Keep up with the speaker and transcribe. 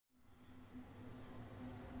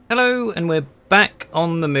Hello, and we're back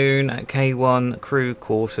on the moon at K1 crew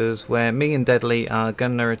quarters, where me and Deadly are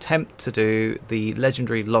going to attempt to do the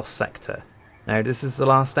legendary Lost Sector. Now, this is the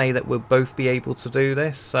last day that we'll both be able to do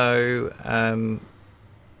this, so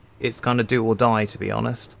it's kind of do or die, to be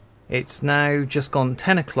honest. It's now just gone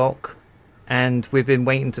 10 o'clock, and we've been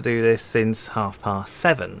waiting to do this since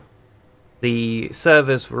 7:30. The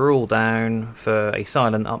servers were all down for a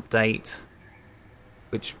silent update,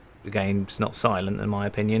 which the game's not silent in my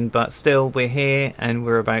opinion, but still we're here and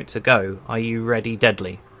we're about to go. Are you ready,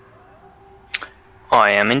 Deadly?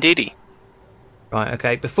 I am indeedy. Right,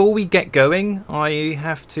 okay. Before we get going, I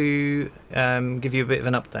have to give you a bit of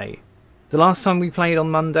an update. The last time we played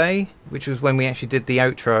on Monday, which was when we actually did the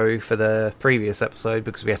outro for the previous episode,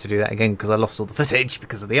 because we had to do that again because I lost all the footage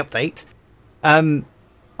because of the update,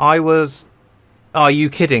 I was... Are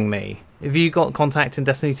you kidding me? Have you got Contact and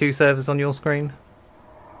Destiny 2 servers on your screen?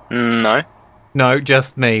 No. No,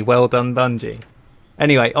 just me. Well done, Bungie.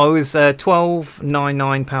 Anyway, I was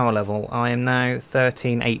 1299 power level. I am now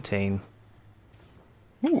 1318.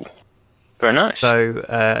 Ooh, very nice. So,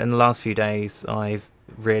 in the last few days, I've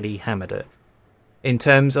really hammered it. In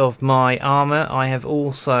terms of my armour, I have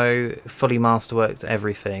also fully masterworked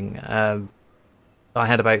everything. I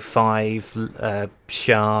had about 5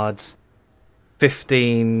 shards,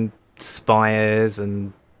 15 spires,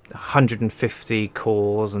 and 150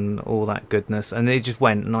 cores and all that goodness, and it just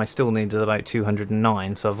went, and I still needed about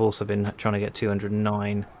 209, so I've also been trying to get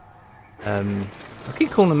 209. I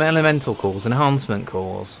keep calling them elemental cores, enhancement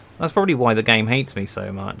cores. That's probably why the game hates me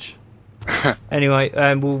so much. Anyway,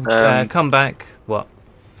 we'll come back. What?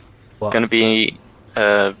 Going to be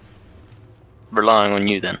relying on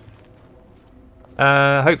you then.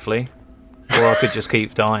 Hopefully. Or I could just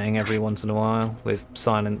keep dying every once in a while with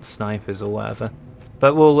silent snipers or whatever.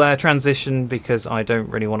 But we'll transition because I don't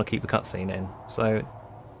really want to keep the cutscene in. So,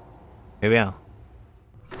 here we are.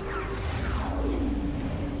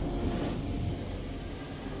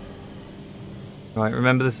 Right,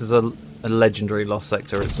 remember this is a legendary Lost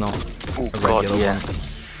Sector, it's not a regular one.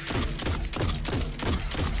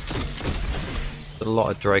 There's a lot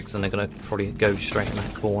of dregs and they're going to probably go straight in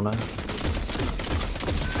that corner.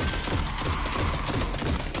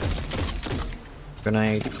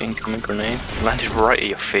 Grenade. Incoming grenade. Landed right at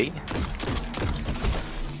your feet.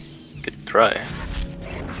 Good throw.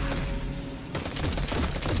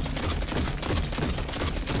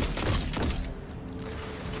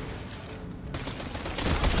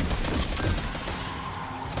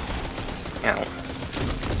 Ow.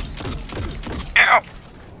 Ow!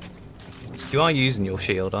 You are using your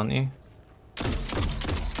shield, aren't you?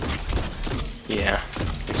 Yeah.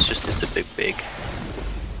 It's a big.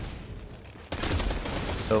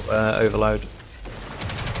 Overload.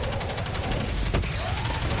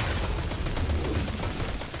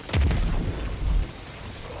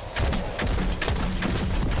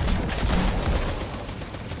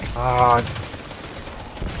 Ah,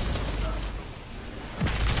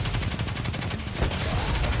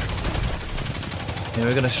 yeah,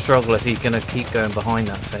 we're going to struggle if he's going to keep going behind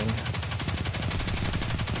that thing.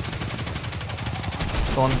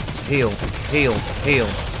 Come on, heal.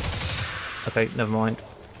 Okay, never mind.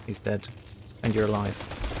 He's dead. And you're alive.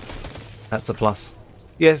 That's a plus.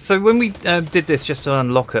 Yeah, so when we did this just to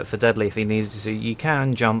unlock it for Deadly if he needed to, you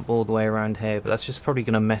can jump all the way around here, but that's just probably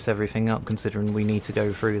going to mess everything up considering we need to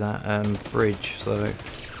go through that bridge, so...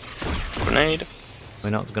 Grenade. We're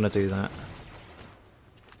not going to do that.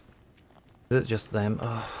 Is it just them?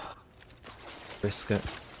 Oh, risk it.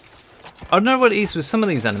 I don't know what it is with some of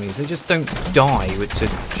these enemies, they just don't die with the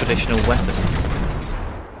traditional weapons.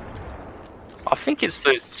 I think it's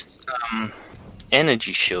those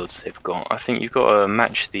energy shields they've got. I think you've got to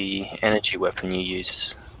match the energy weapon you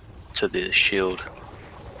use to the shield.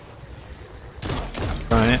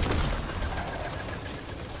 Right.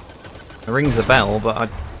 It rings a bell, but I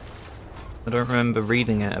don't remember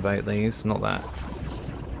reading it about these. Not that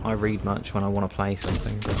I read much when I want to play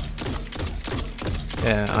something. But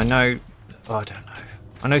yeah, I know. Oh, I don't know.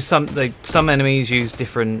 I know some enemies use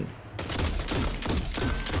different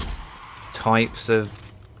types of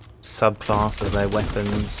subclass of their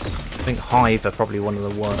weapons. I think Hive are probably one of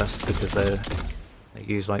the worst because they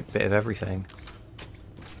use like a bit of everything.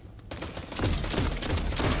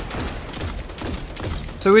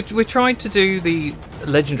 So we tried to do the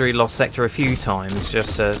legendary Lost Sector a few times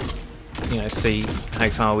just to, you know, see how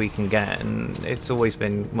far we can get, and it's always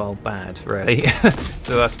been, well, bad really.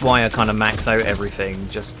 So that's why I kind of max out everything,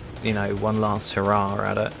 just, you know, one last hurrah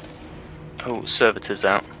at it. Oh, servitor's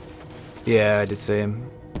out. Yeah, I did see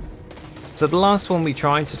him. So the last one we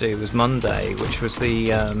tried to do was Monday, which was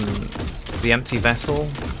the empty vessel.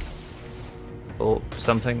 or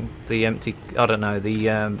something. The empty, I don't know,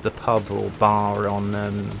 the pub or bar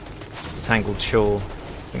on Tangled Shore.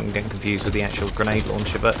 I'm getting confused with the actual grenade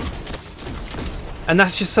launcher, but and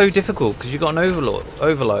that's just so difficult because you've got an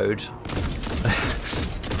overload.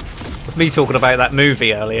 That's me talking about that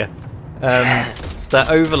movie earlier. That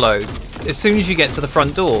overload. As soon as you get to the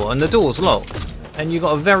front door and the door's locked, and you've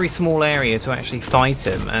got a very small area to actually fight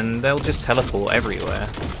him, and they'll just teleport everywhere.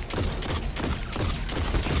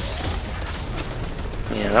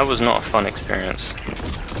 Yeah, that was not a fun experience.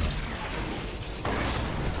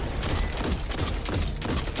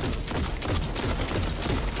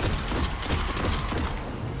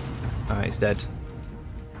 Alright, he's dead.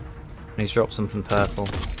 And he's dropped something purple.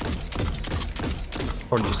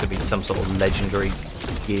 Probably just going to be some sort of legendary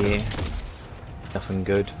gear. Nothing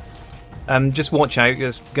good. Just watch out,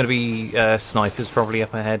 there's going to be snipers probably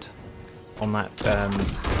up ahead on that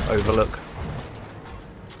overlook.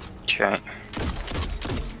 Okay.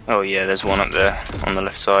 Oh yeah, there's one up there on the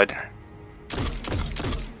left side.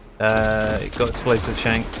 It got explosive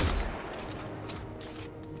shanks.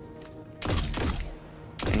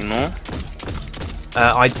 Any more?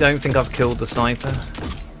 I don't think I've killed the sniper.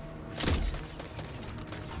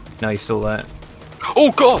 No, he's still there.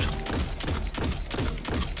 Oh god!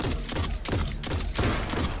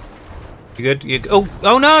 You good? You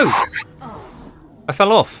oh no! I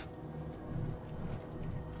fell off.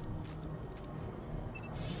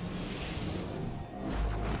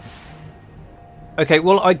 Okay,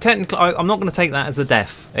 well, I'm not going to take that as a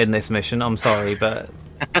death in this mission. I'm sorry, but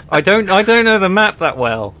I don't know the map that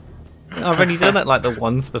well. I've only done it like the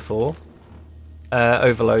once before.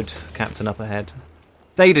 Overload captain up ahead.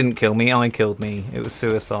 They didn't kill me. I killed me. It was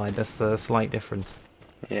suicide. That's a slight difference.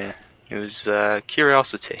 Yeah, it was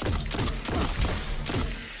curiosity.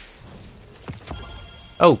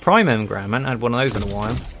 Oh, Prime Engram. I haven't had one of those in a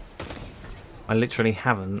while. I literally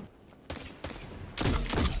haven't.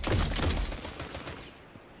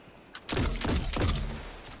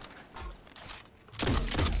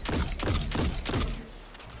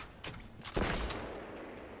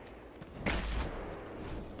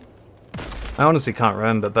 I honestly can't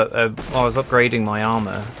remember, but I was upgrading my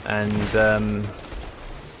armor, and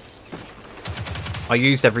I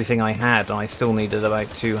used everything I had, and I still needed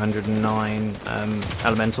about 209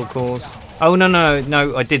 elemental cores. Oh,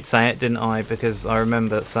 no, I did say it, didn't I? Because I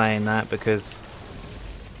remember saying that, because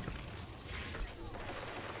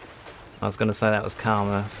I was going to say that was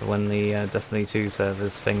karma for when the Destiny 2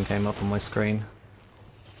 servers thing came up on my screen.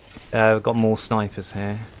 We've got more snipers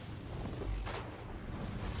here.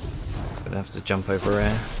 Gonna have to jump over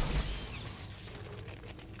air.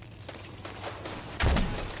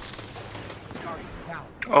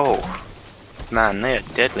 Oh, man, they are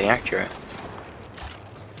deadly accurate.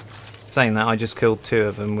 Saying that, I just killed 2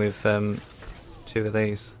 of them with 2 of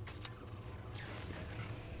these.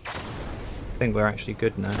 I think we're actually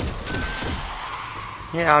good now.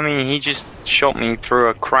 Yeah, I mean, he just shot me through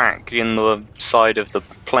a crack in the side of the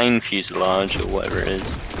plane fuselage, or whatever it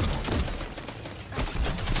is.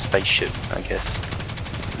 Spaceship, I guess.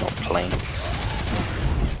 Not plane.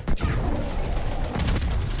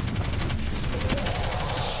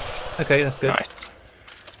 Okay, that's good. Nice.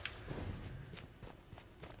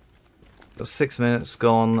 Got 6 minutes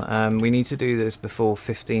gone. We need to do this before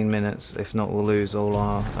 15 minutes, if not we'll lose all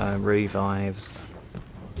our revives.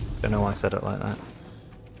 Don't know why I said it like that.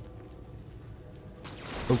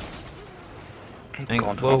 Oh. Oh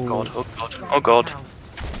god, oh god, oh god, oh god.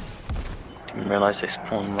 Didn't realise they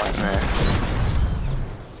spawned right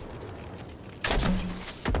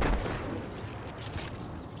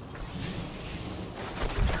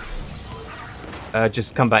there.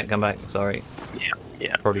 Just come back, sorry.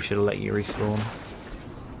 Yeah. Probably should have let you respawn.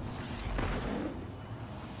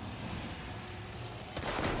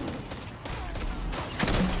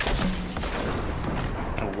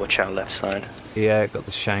 Oh, watch out left side. Yeah, got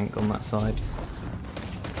the shank on that side.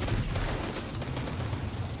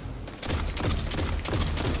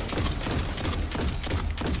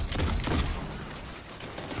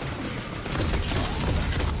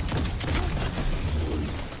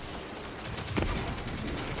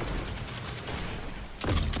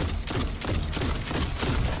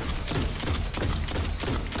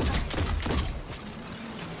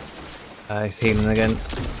 He's healing again.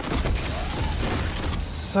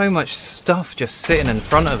 So much stuff just sitting in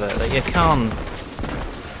front of it that you can't...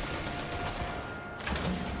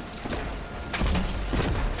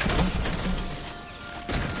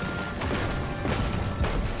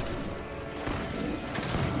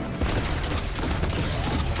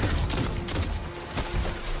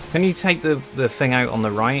 Can you take the thing out on the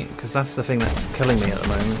right? Because that's the thing that's killing me at the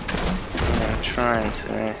moment. Yeah. trying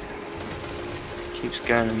to. Keeps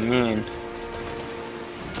going immune.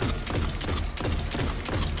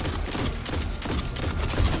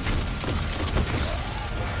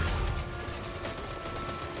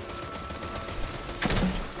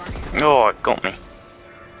 Oh, it got me.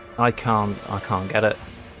 I can't get it.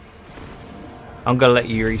 I'm gonna let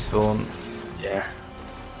you respawn. Yeah.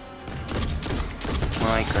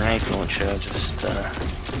 My grenade launcher just.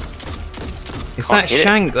 It's that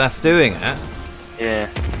shank that's doing it. Yeah.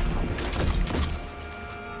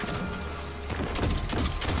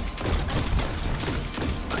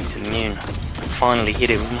 He's immune. Finally hit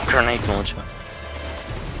it with my grenade launcher.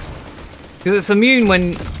 Because it's immune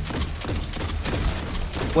when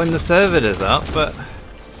the servitor's up, but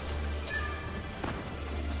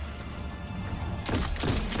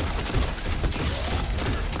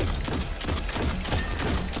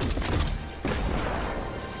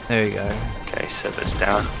there you go. Okay, server's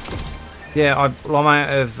down. Yeah, I'm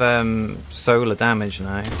out of solar damage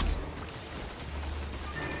now.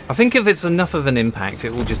 I think if it's enough of an impact,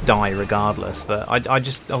 it will just die regardless. But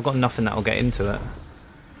I've got nothing that will get into it.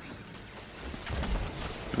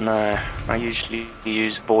 No, I usually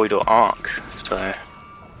use Void or Arc, so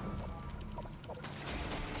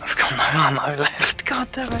I've got no ammo left.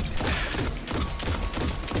 God damn it!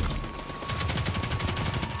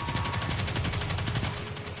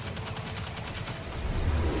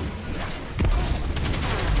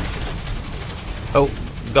 Oh,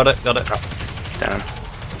 got it. Oh, it's down.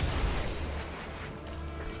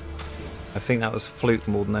 I think that was fluke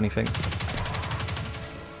more than anything.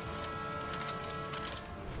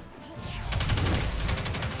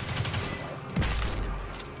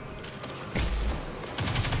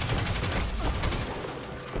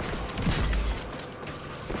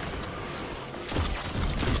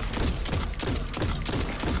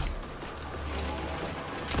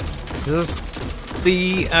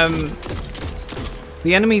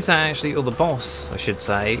 The enemies are actually, or the boss, I should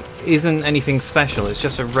say, isn't anything special. It's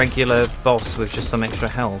just a regular boss with just some extra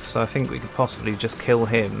health. So I think we could possibly just kill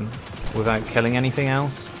him without killing anything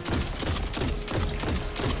else.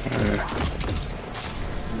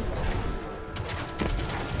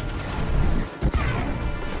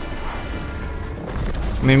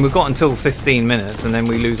 I mean, we've got until 15 minutes and then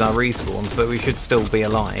we lose our respawns, but we should still be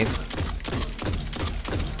alive.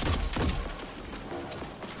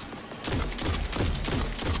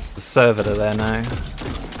 Servitor there now.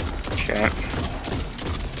 Okay.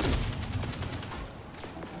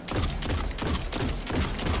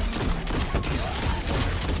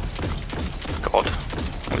 God,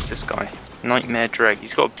 what's this guy? Nightmare Dreg.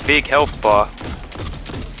 He's got a big health bar.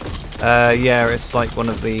 Yeah, it's like one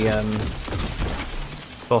of the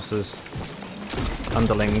bosses,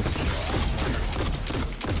 underlings.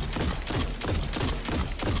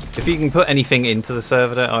 If you can put anything into the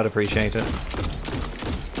servitor, I'd appreciate it.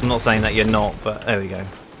 I'm not saying that you're not, but there we go.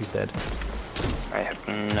 He's dead. I have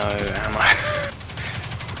no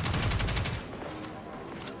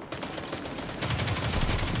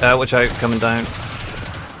ammo. Watch out, coming down.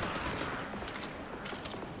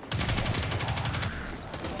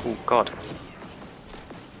 Oh God.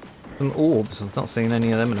 Some orbs, I've not seen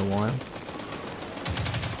any of them in a while.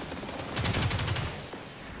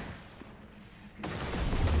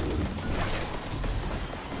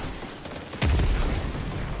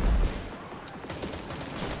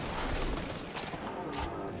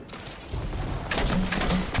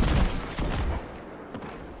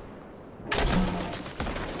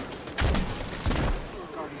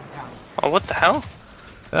 Oh, what the hell?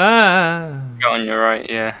 Ah! Go on your right,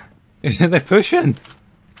 yeah. They're pushing!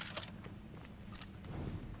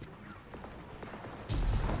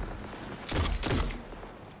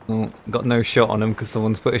 Oh, got no shot on them because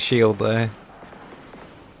someone's put a shield there.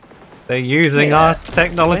 They're using our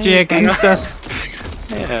technology against us!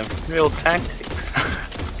 Yeah, real tactics.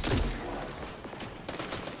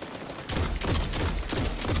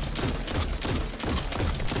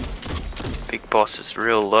 Big boss is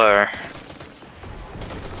real low.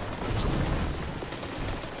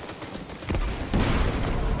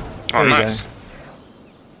 Oh, nice.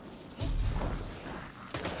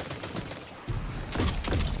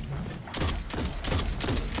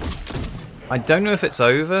 I don't know if it's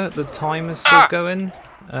over. The timer's still going.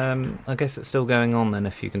 I guess it's still going on then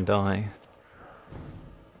if you can die.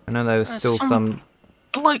 I know there was still some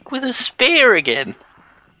bloke with a spear again.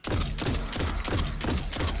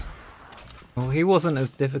 Well, he wasn't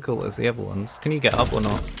as difficult as the other ones. Can you get up or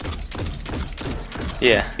not?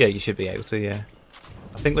 Yeah. Yeah, you should be able to, yeah.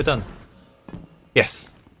 I think we're done.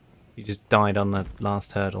 Yes. You just died on the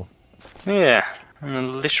last hurdle. Yeah, I'm a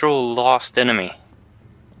literal lost enemy.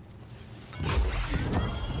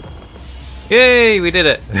 Yay, we did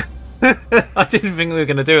it! I didn't think we were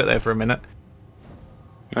going to do it there for a minute.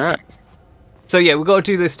 Alright. So yeah, we've got to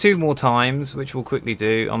do this 2 more times, which we'll quickly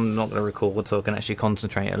do. I'm not going to record so I can actually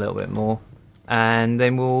concentrate a little bit more. And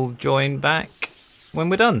then we'll join back when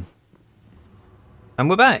we're done. And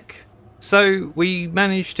we're back. So we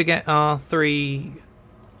managed to get our 3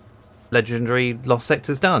 legendary lost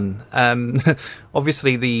sectors done.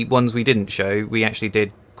 Obviously the ones we didn't show, we actually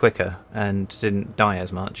did quicker and didn't die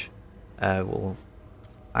as much. Well,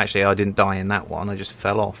 actually I didn't die in that one, I just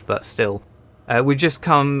fell off, but still. We've just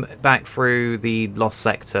come back through the lost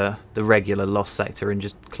sector, the regular lost sector, and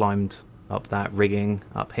just climbed up that rigging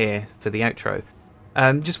up here for the outro.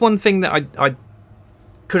 Just one thing that I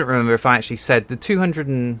couldn't remember if I actually said, the 200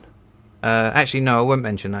 and... actually, no, I won't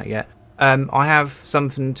mention that yet. I have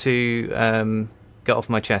something to get off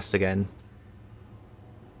my chest again.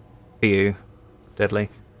 For you, Deadly.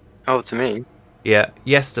 Oh, to me? Yeah,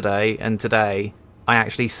 yesterday and today, I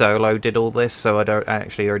actually solo did all this, so I'd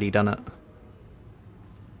actually already done it.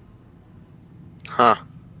 Huh.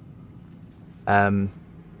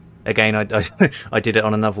 Again, I did it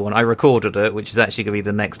on another one. I recorded it, which is actually going to be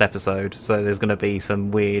the next episode, so there's going to be some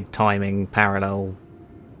weird timing parallel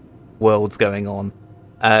worlds going on.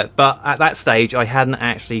 But at that stage, I hadn't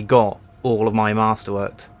actually got all of my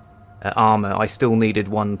masterworked armour. I still needed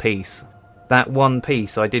one piece. That one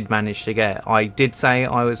piece I did manage to get. I did say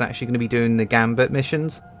I was actually going to be doing the Gambit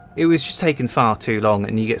missions. It was just taking far too long,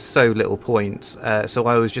 and you get so little points. So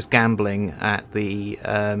I was just gambling at the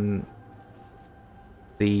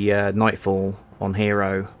Nightfall on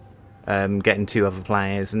Hero, getting 2 other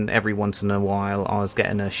players, and every once in a while I was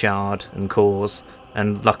getting a shard and cores,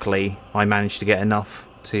 and luckily I managed to get enough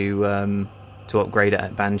to upgrade it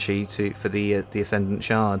at Banshee for the Ascendant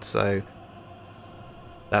shard. So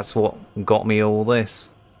that's what got me all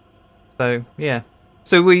this. So yeah.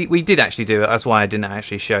 So we did actually do it. That's why I didn't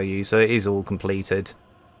actually show you. So it is all completed.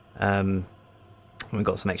 We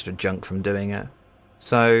got some extra junk from doing it.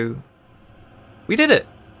 So we did it.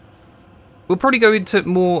 We'll probably go into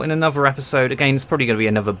more in another episode. Again, it's probably going to be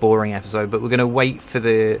another boring episode, but we're going to wait for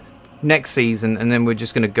the next season, and then we're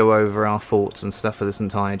just going to go over our thoughts and stuff for this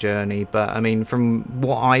entire journey. But I mean, from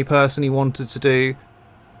what I personally wanted to do,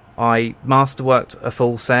 I masterworked a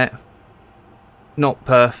full set. Not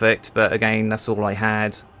perfect, but again, that's all I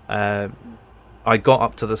had. I got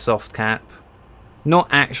up to the soft cap. Not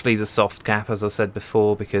actually the soft cap, as I said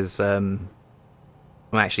before, because I'm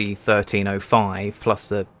actually 1305 plus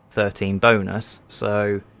the 13 bonus.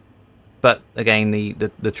 So, but again,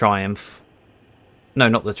 the Triumph... No,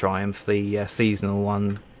 not the Triumph. The seasonal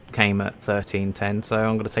one came at 1310, so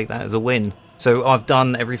I'm going to take that as a win. So I've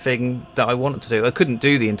done everything that I wanted to do. I couldn't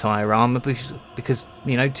do the entire armour because,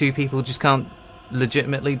 you know, 2 people just can't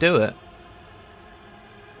legitimately do it.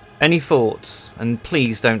 Any thoughts? And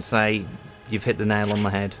please don't say you've hit the nail on the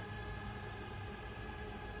head.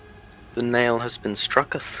 The nail has been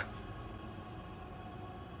strucketh.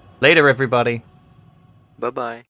 Later, everybody. Bye-bye.